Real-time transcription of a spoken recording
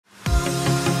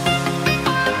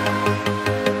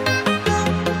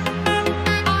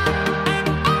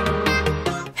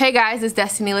Hey guys, it's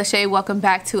Destiny Lachey. Welcome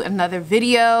back to another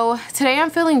video. Today I'm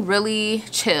feeling really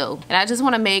chill and I just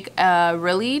want to make a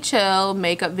really chill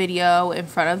makeup video in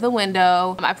front of the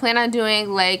window. I plan on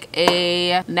doing like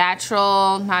a not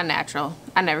natural,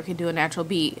 I never could do a natural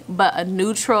beat, but a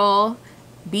neutral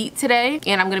beat today,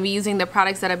 and I'm gonna be using the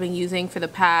products that I've been using for the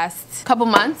past couple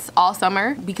months, all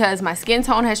summer, because my skin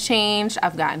tone has changed.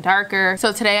 I've gotten darker.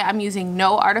 So today I'm using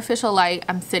no artificial light.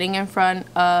 I'm sitting in front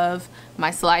of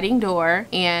my sliding door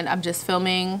and I'm just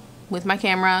filming with my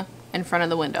camera in front of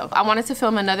the window. I wanted to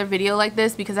film another video like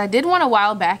this because I did one a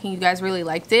while back and you guys really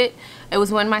liked it. It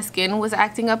was when my skin was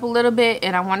acting up a little bit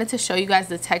and I wanted to show you guys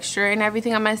the texture and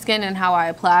everything on my skin and how I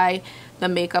apply the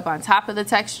makeup on top of the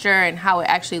texture and how it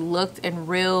actually looked in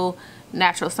real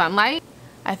natural sunlight.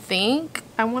 I think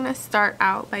I want to start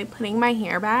out by putting my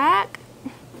hair back.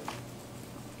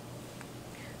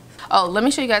 Oh, let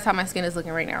me show you guys how my skin is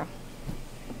looking right now.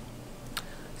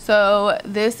 So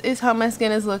this is how my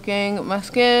skin is looking. My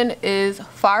skin is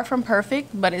far from perfect,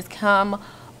 but it's come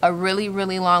a really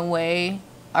long way.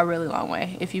 A really long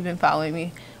way if you've been following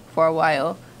me for a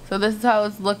while. So this is how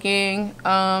it's looking.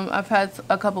 I've had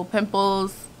a couple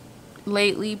pimples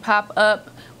lately pop up.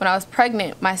 When I was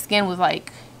pregnant, my skin was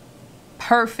like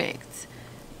perfect,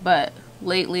 but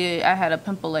lately I had a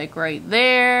pimple like right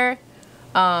there,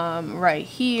 right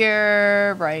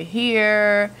here, right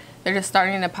here. They're just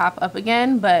starting to pop up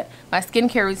again, but my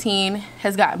skincare routine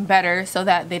has gotten better so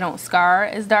that they don't scar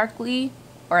as darkly,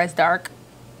 or as dark.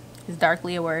 Is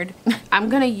darkly a word? I'm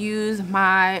gonna use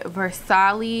my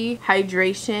Versace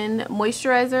Hydration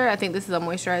Moisturizer. I think this is a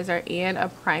moisturizer and a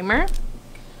primer.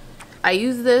 I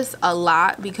use this a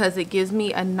lot because it gives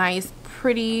me a nice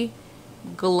pretty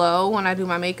glow when I do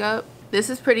my makeup.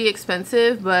 This is pretty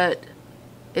expensive, but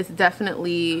it's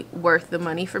definitely worth the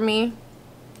money for me.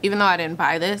 Even though I didn't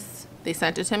buy this, they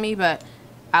sent it to me, but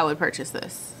I would purchase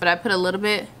this. But I put a little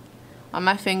bit on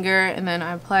my finger and then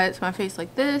I apply it to my face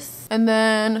like this, and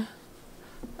then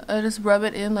I just rub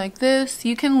it in like this.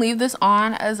 You can leave this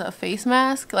on as a face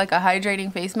mask, like a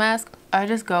hydrating face mask. I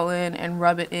just go in and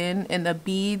rub it in and the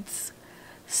beads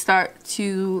start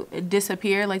to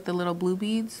disappear, like the little blue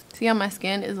beads. See how my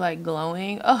skin is like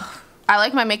glowing? Oh, I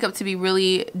like my makeup to be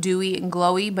really dewy and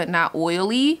glowy but not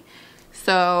oily,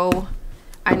 so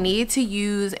I need to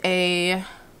use a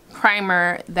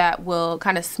primer that will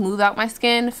kind of smooth out my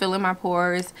skin, fill in my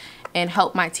pores, and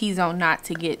help my T-zone not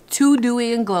to get too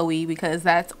dewy and glowy, because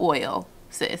that's oil,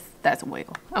 sis. That's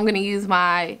oil. I'm gonna use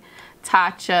my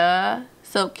Tatcha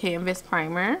Silk Canvas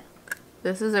Primer.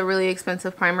 This is a really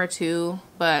expensive primer too,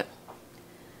 but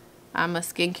I'm a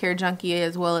skincare junkie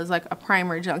as well as like a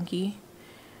primer junkie.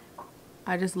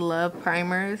 I just love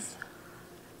primers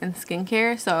and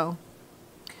skincare, so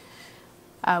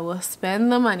I will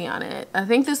spend the money on it. I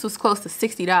think this was close to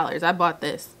 $60. I bought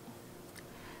this.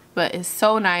 But it's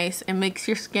so nice. It makes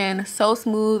your skin so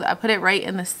smooth. I put it right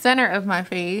in the center of my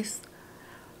face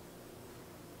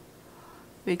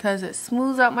because it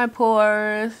smooths out my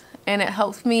pores and it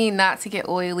helps me not to get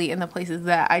oily in the places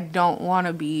that I don't want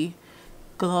to be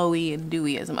glowy and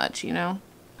dewy as much, you know?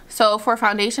 So for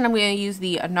foundation, I'm going to use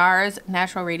the NARS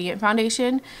Natural Radiant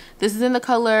Foundation. This is in the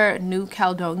color New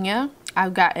Caledonia.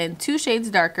 I've gotten 2 shades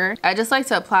darker. I just like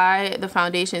to apply the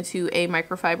foundation to a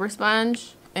microfiber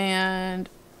sponge, and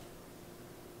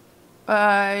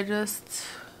I just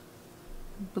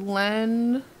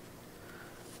blend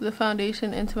the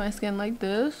foundation into my skin like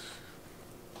this,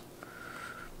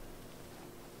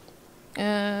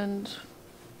 and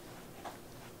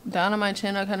down on my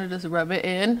chin I kind of just rub it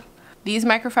in. These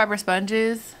microfiber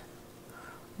sponges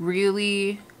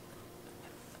really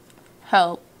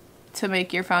help to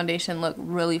make your foundation look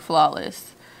really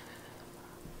flawless.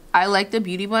 I like the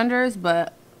beauty blenders,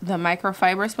 but the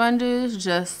microfiber sponges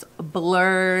just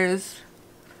blurs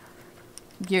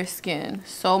your skin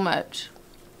so much.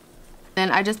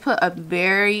 Then I just put a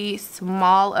very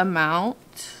small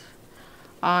amount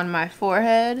on my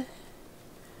forehead,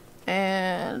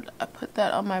 and I put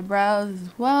that on my brows as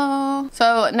well.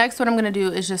 So next what I'm gonna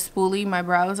do is just spoolie my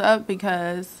brows up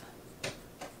because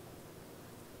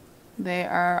they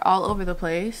are all over the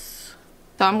place.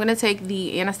 So I'm gonna take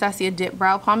the Anastasia Dip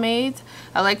Brow Pomades.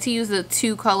 I like to use the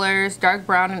 2 colors, dark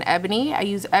brown and ebony. I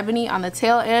use ebony on the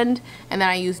tail end, and then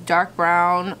I use dark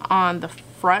brown on the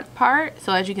front part.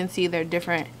 So as you can see, they're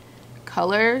different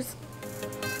colors.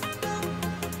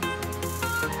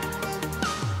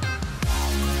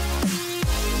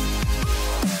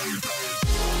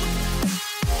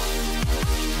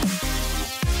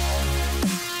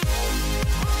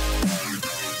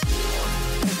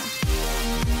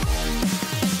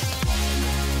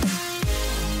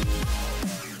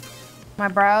 My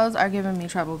brows are giving me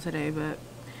trouble today, but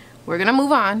we're gonna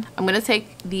move on. I'm gonna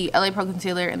take the LA Pro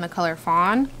Concealer in the color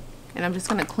Fawn, and I'm just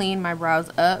gonna clean my brows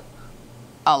up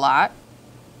a lot.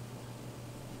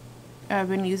 I've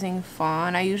been using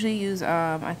Fawn. I usually use,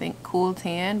 I think, Cool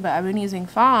Tan, but I've been using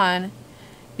Fawn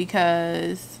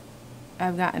because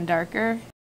I've gotten darker.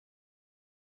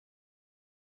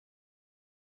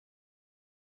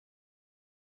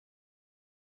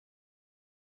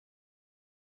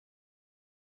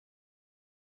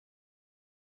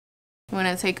 I'm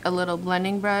going to take a little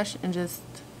blending brush and just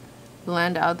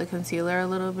blend out the concealer a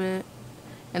little bit.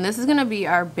 And this is going to be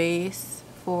our base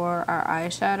for our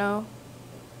eyeshadow.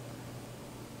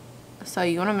 So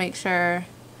you want to make sure,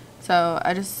 so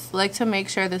I just like to make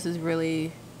sure this is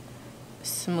really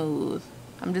smooth.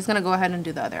 I'm just going to go ahead and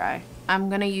do the other eye. I'm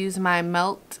going to use my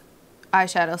Melt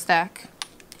eyeshadow stack.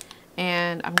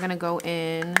 And I'm going to go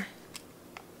in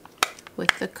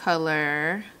with the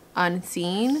color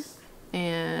Unseen.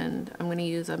 And I'm going to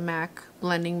use a MAC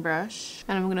blending brush,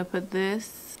 and I'm going to put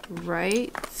this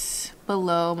right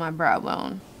below my brow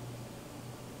bone.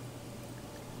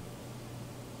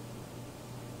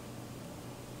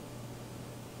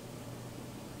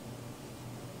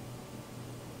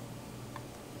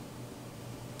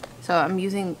 So I'm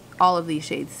using all of these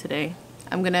shades today.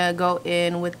 I'm going to go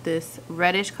in with this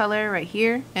reddish color right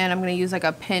here, and I'm going to use like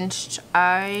a pinched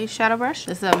eyeshadow brush.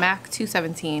 This is a MAC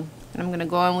 217. And I'm going to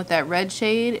go in with that red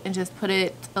shade and just put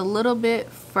it a little bit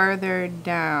further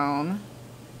down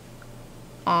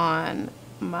on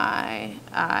my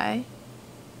eye.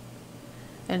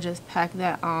 And just pack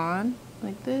that on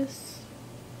like this.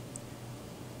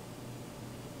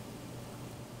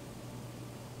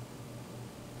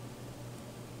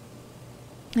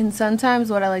 And sometimes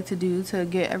what I like to do to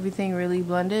get everything really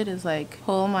blended is like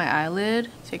pull my eyelid,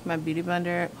 take my beauty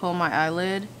blender, pull my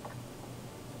eyelid,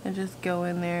 and just go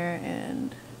in there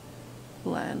and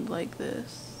blend like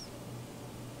this.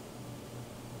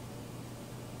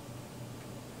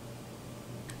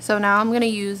 So now I'm going to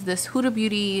use this Huda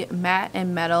Beauty Matte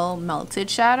and Metal Melted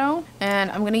Shadow, and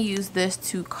I'm going to use this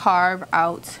to carve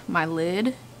out my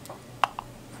lid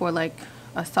for like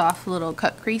a soft little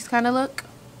cut crease kind of look.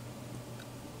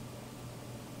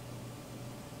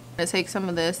 I'm going to take some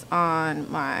of this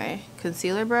on my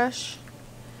concealer brush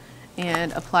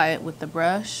and apply it with the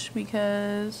brush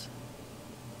because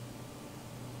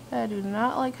I do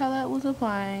not like how that was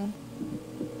applying.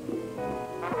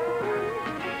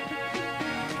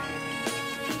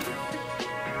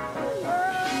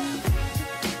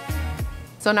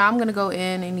 So now I'm going to go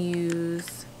in and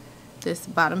use this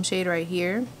bottom shade right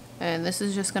here, and this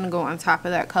is just going to go on top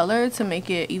of that color to make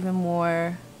it even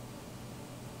more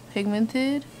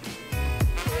pigmented.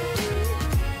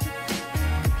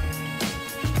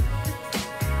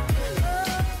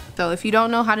 So if you don't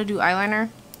know how to do eyeliner,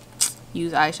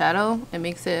 use eyeshadow. It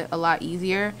makes it a lot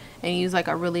easier, and use like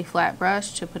a really flat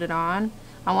brush to put it on.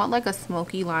 I want like a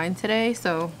smoky line today,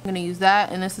 so I'm gonna use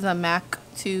that, and this is a MAC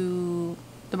to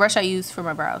the brush I use for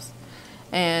my brows.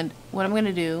 And what I'm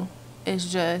gonna do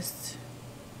is just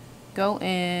go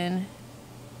in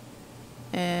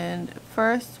and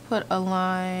first put a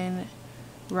line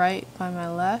right by my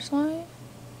lash line,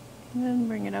 and then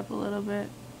bring it up a little bit.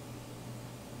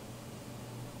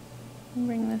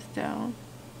 Bring this down.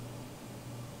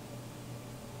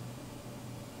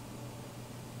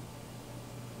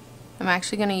 I'm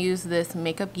actually going to use this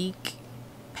Makeup Geek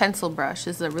pencil brush.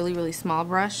 This is a really, really small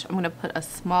brush. I'm going to put a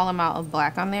small amount of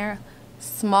black on there.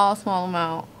 Small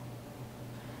amount.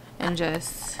 And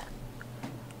just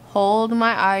hold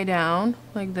my eye down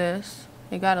like this.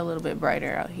 It got a little bit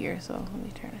brighter out here, so let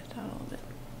me turn it down a little bit.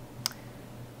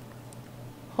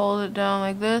 Hold it down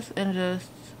like this and just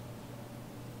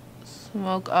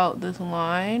smoke out this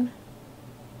line.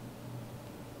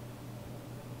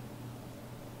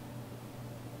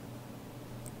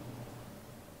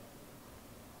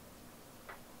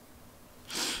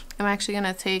 I'm actually going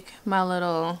to take my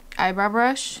little eyebrow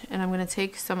brush, and I'm going to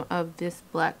take some of this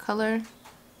black color,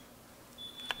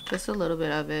 just a little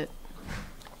bit of it,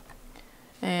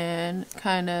 and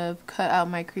kind of cut out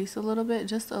my crease a little bit,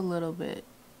 just a little bit,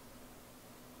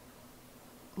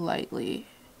 lightly,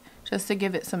 just to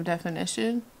give it some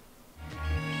definition.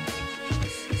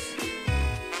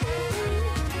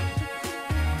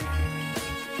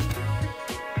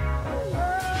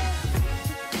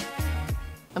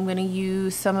 I'm going to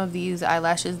use some of these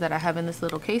eyelashes that I have in this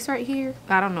little case right here.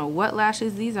 I don't know what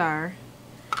lashes these are,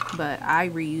 but I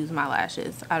reuse my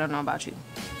lashes. I don't know about you.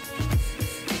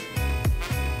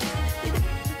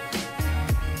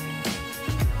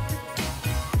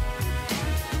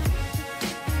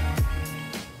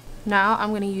 Now I'm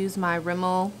going to use my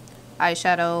Rimmel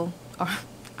eyeshadow or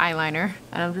eyeliner,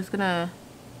 and I'm just gonna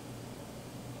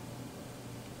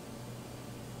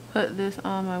put this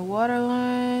on my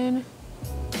waterline.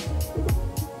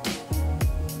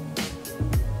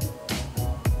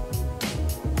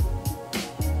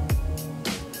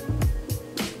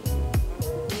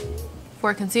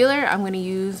 For concealer, I'm going to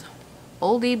use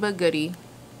oldie but goodie.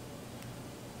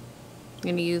 I'm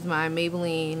going to use my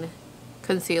Maybelline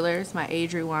concealers, my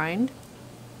Age Rewind.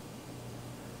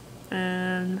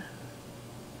 And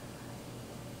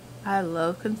I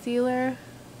love concealer,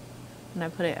 and I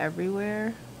put it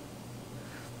everywhere.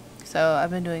 So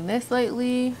I've been doing this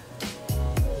lately.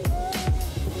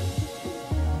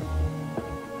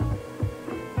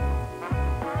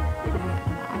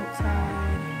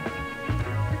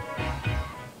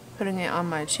 Putting it on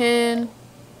my chin.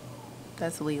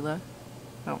 That's Leela.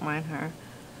 Don't mind her.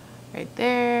 Right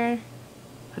there.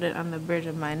 Put it on the bridge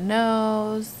of my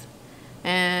nose.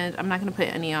 And I'm not going to put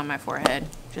any on my forehead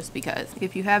just because.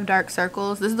 If you have dark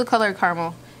circles, this is the color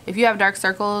Caramel. If you have dark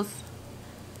circles,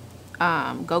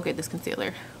 go get this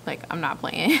concealer. Like, I'm not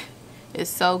playing. It's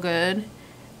so good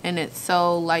and it's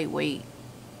so lightweight.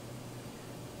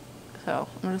 So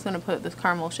I'm just going to put this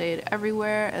caramel shade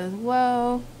everywhere as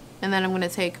well. And then I'm going to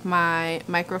take my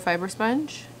microfiber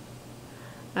sponge.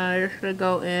 I'm just going to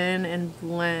go in and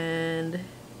blend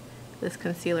this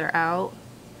concealer out.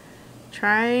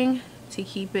 Trying to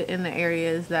keep it in the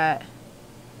areas that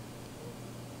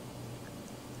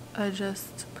I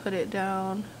just put it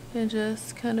down. And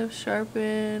just kind of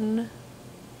sharpen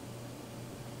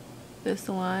this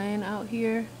line out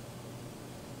here.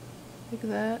 Like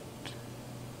that.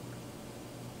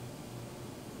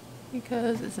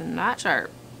 Because it's not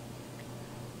sharp.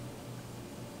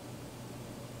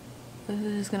 This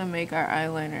is just gonna make our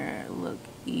eyeliner look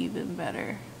even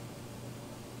better.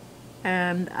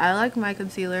 And I like my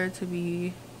concealer to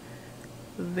be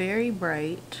very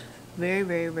bright. Very,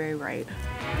 very, very bright.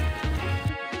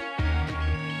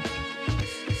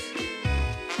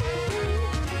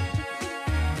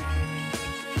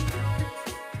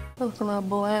 Just gonna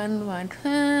blend my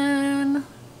chin.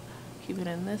 Keep it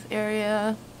in this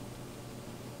area.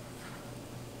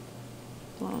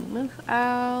 Blend this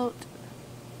out.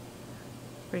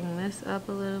 Bring this up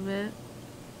a little bit.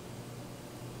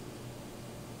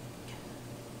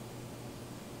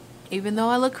 Even though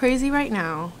I look crazy right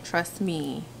now, trust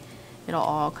me, it'll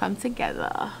all come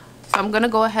together. So I'm gonna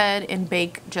go ahead and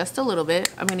bake just a little bit.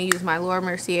 I'm gonna use my Laura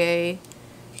Mercier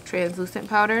translucent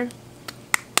powder.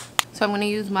 So I'm gonna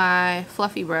use my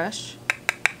fluffy brush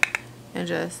and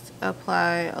just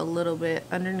apply a little bit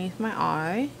underneath my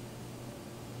eye.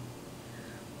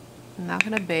 I'm not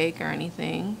gonna bake or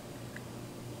anything.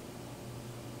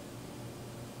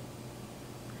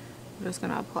 I'm just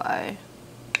gonna apply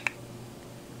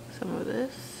some of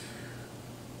this.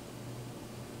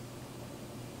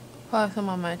 Apply some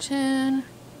on my chin,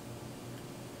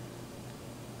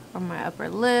 on my upper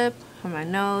lip, on my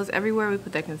nose, everywhere we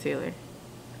put that concealer.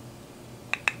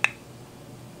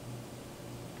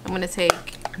 I'm gonna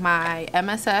take my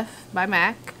MSF by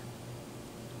MAC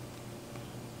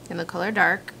in the color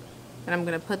dark, and I'm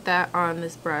gonna put that on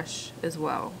this brush as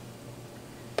well.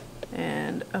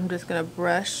 And I'm just gonna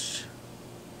brush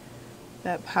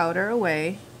that powder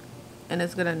away, and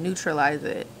it's gonna neutralize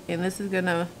it. And this is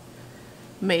gonna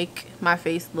make my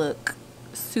face look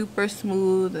super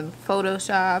smooth and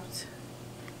photoshopped.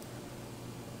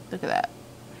 Look at that.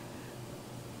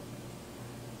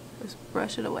 Just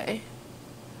brush it away.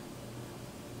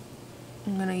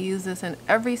 I'm gonna use this in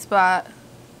every spot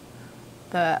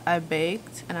that I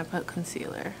baked and I put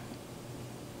concealer.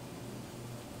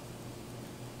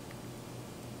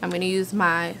 I'm gonna use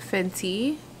my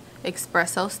Fenty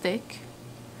espresso stick,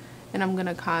 and I'm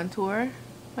gonna contour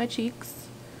my cheeks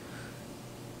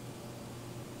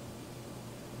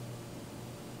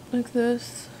like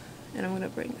this, and I'm gonna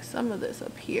bring some of this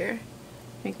up here,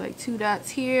 make like 2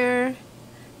 dots here.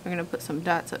 We're gonna put some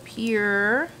dots up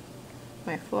here,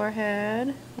 my forehead.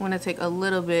 I'm gonna take a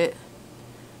little bit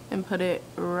and put it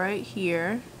right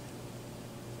here,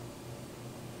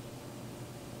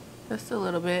 just a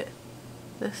little bit.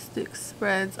 This stick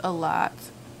spreads a lot.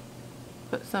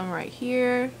 Put some right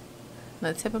here, on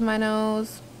the tip of my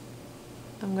nose.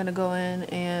 I'm gonna go in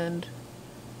and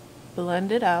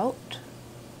blend it out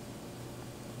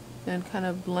and kind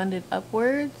of blend it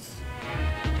upwards.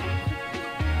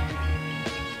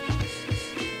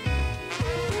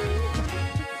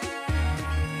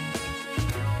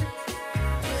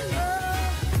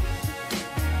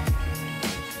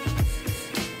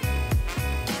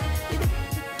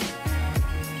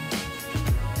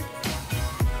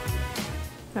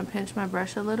 I'm gonna pinch my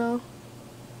brush a little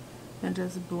and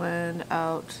just blend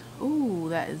out. Ooh,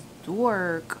 that is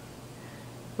dark.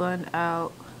 Blend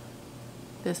out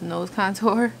this nose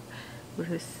contour, which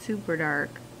is super dark,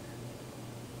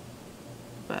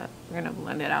 but we're gonna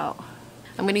blend it out.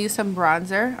 I'm gonna use some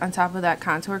bronzer on top of that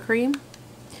contour cream.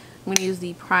 I'm gonna use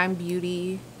the Prime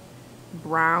Beauty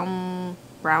bronzer.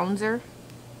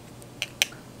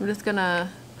 I'm just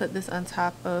gonna put this on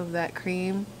top of that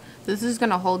cream. This is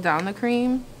gonna hold down the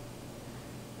cream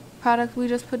product we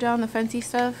just put down, the Fenty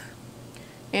stuff,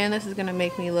 and this is gonna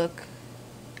make me look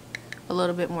a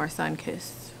little bit more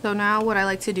sun-kissed. So now what I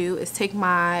like to do is take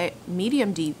my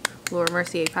medium deep Laura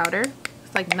Mercier powder.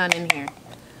 It's like none in here.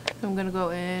 So I'm gonna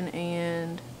go in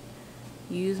and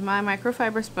use my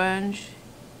microfiber sponge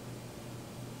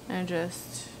and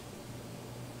just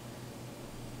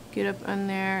get up in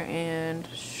there and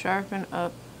sharpen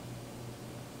up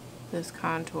this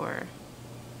contour.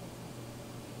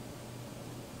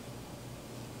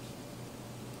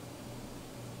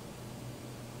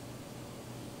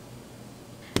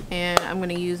 And I'm going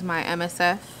to use my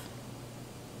MSF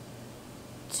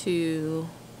to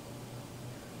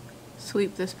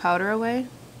sweep this powder away.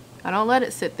 I don't let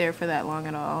it sit there for that long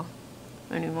at all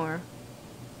anymore.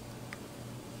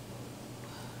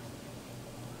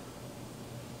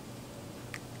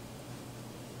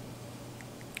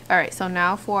 Alright, so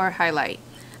now for highlight.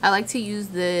 I like to use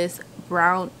this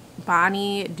brown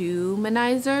Bonnie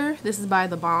Dew-manizer. This is by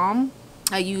The Balm.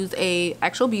 I use a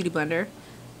actual beauty blender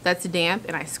that's damp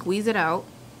and I squeeze it out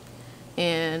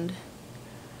and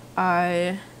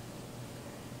I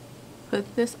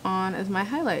put this on as my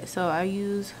highlight. So I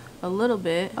use a little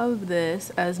bit of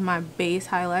this as my base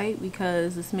highlight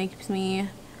because this makes me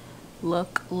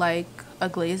look like a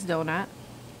glazed donut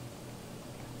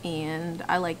and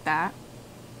I like that.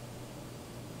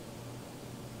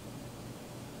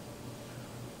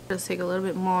 Just take a little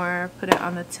bit more, put it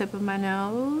on the tip of my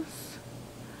nose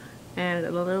and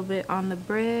a little bit on the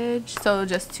bridge. So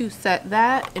just to set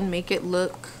that and make it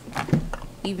look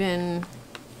even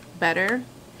better,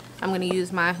 I'm going to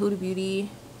use my Huda Beauty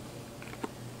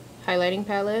highlighting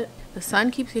palette. The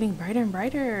sun keeps getting brighter and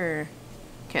brighter.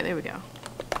 Okay, there we go.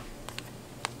 I'm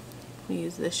going to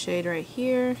use this shade right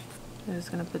here. I'm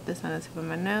just going to put this on the tip of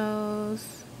my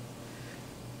nose,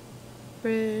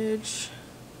 bridge.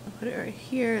 I'll put it right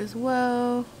here as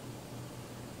well.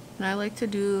 And I like to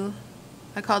do,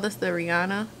 I call this the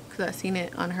Rihanna because I seen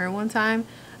it on her one time.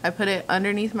 I put it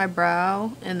underneath my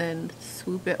brow and then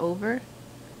swoop it over.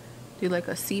 Do like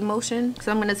a C motion.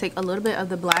 So I'm going to take a little bit of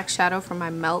the black shadow from my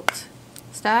Melt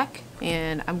stack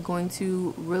and I'm going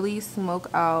to really smoke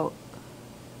out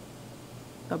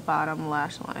the bottom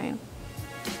lash line.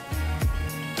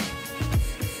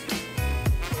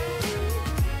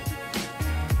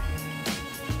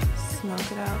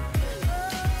 Smoke it out.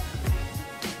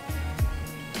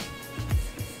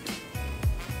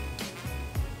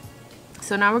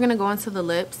 So now we're going to go into the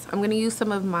lips. I'm going to use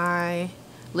some of my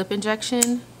lip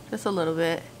injection, just a little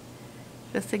bit,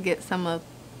 just to get some of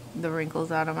the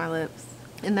wrinkles out of my lips.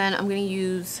 And then I'm going to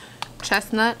use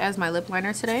Chestnut as my lip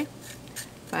liner today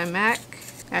by MAC.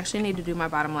 I actually need to do my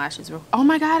bottom lashes. Oh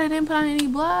my god, I didn't put on any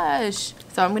blush.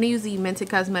 So I'm going to use the Mented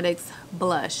Cosmetics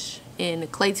blush in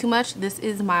Clay Too Much. This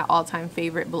is my all-time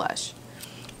favorite blush.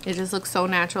 It just looks so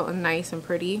natural and nice and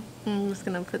pretty. I'm just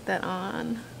going to put that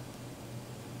on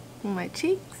my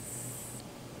cheeks.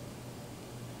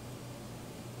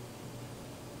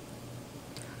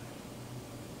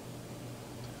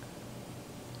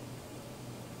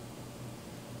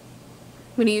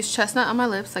 I'm going to use Chestnut on my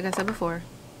lips like I said before.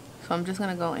 So I'm just going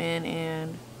to go in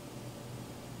and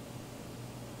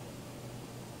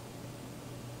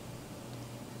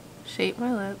shape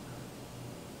my lip.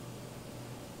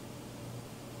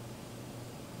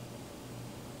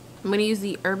 I'm going to use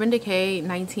the Urban Decay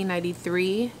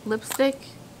 1993 lipstick.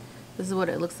 This is what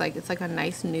it looks like. It's like a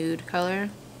nice nude color.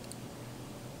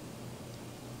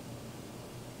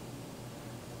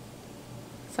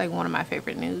 It's like one of my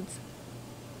favorite nudes.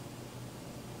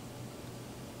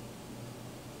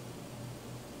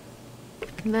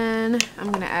 And then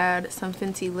I'm going to add some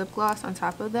Fenty lip gloss on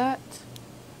top of that.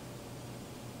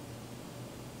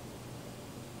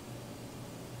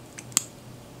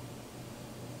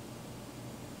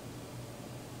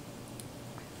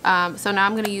 So now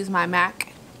I'm going to use my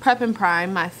MAC Prep and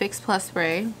Prime, my Fix Plus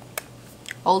spray,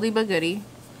 oldie but goodie.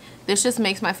 This just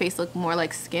makes my face look more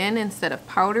like skin instead of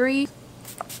powdery.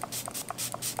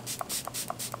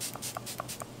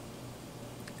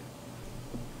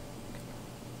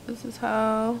 This is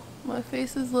how my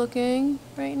face is looking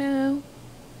right now.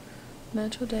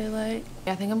 Natural daylight.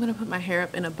 I think I'm going to put my hair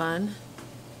up in a bun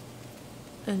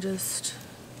and just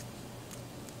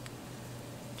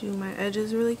do my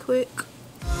edges really quick.